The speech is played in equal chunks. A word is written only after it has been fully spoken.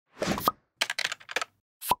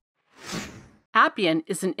Appian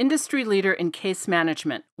is an industry leader in case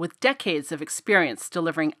management with decades of experience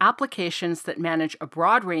delivering applications that manage a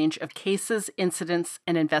broad range of cases, incidents,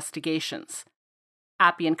 and investigations.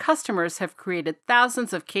 Appian customers have created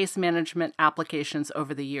thousands of case management applications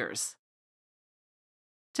over the years.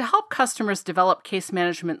 To help customers develop case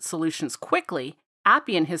management solutions quickly,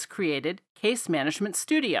 Appian has created Case Management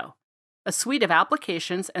Studio, a suite of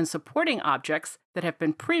applications and supporting objects that have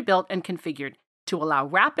been pre-built and configured to allow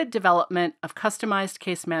rapid development of customized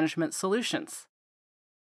case management solutions.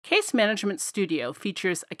 Case Management Studio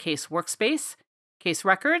features a case workspace, case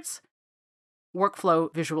records,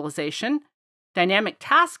 workflow visualization, dynamic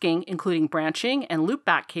tasking including branching and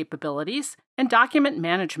loopback capabilities, and document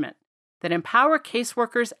management that empower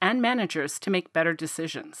caseworkers and managers to make better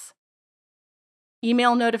decisions.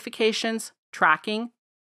 Email notifications, tracking,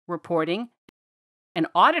 reporting, and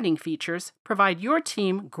auditing features provide your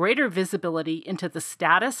team greater visibility into the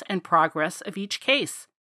status and progress of each case,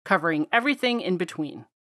 covering everything in between.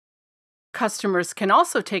 Customers can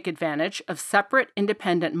also take advantage of separate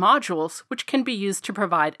independent modules which can be used to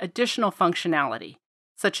provide additional functionality,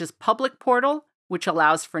 such as Public Portal, which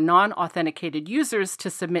allows for non-authenticated users to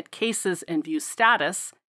submit cases and view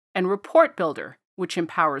status, and Report Builder, which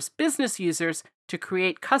empowers business users to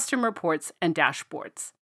create custom reports and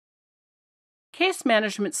dashboards. Case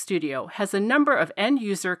Management Studio has a number of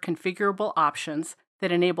end-user configurable options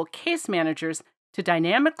that enable case managers to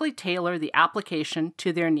dynamically tailor the application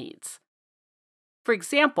to their needs. For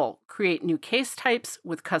example, create new case types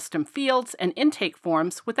with custom fields and intake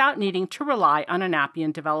forms without needing to rely on an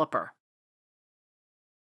Appian developer.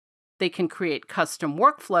 They can create custom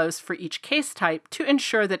workflows for each case type to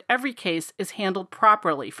ensure that every case is handled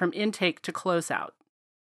properly from intake to closeout.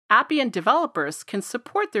 Appian developers can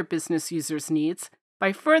support their business users' needs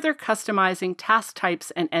by further customizing task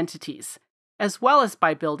types and entities, as well as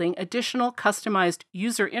by building additional customized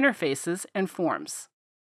user interfaces and forms.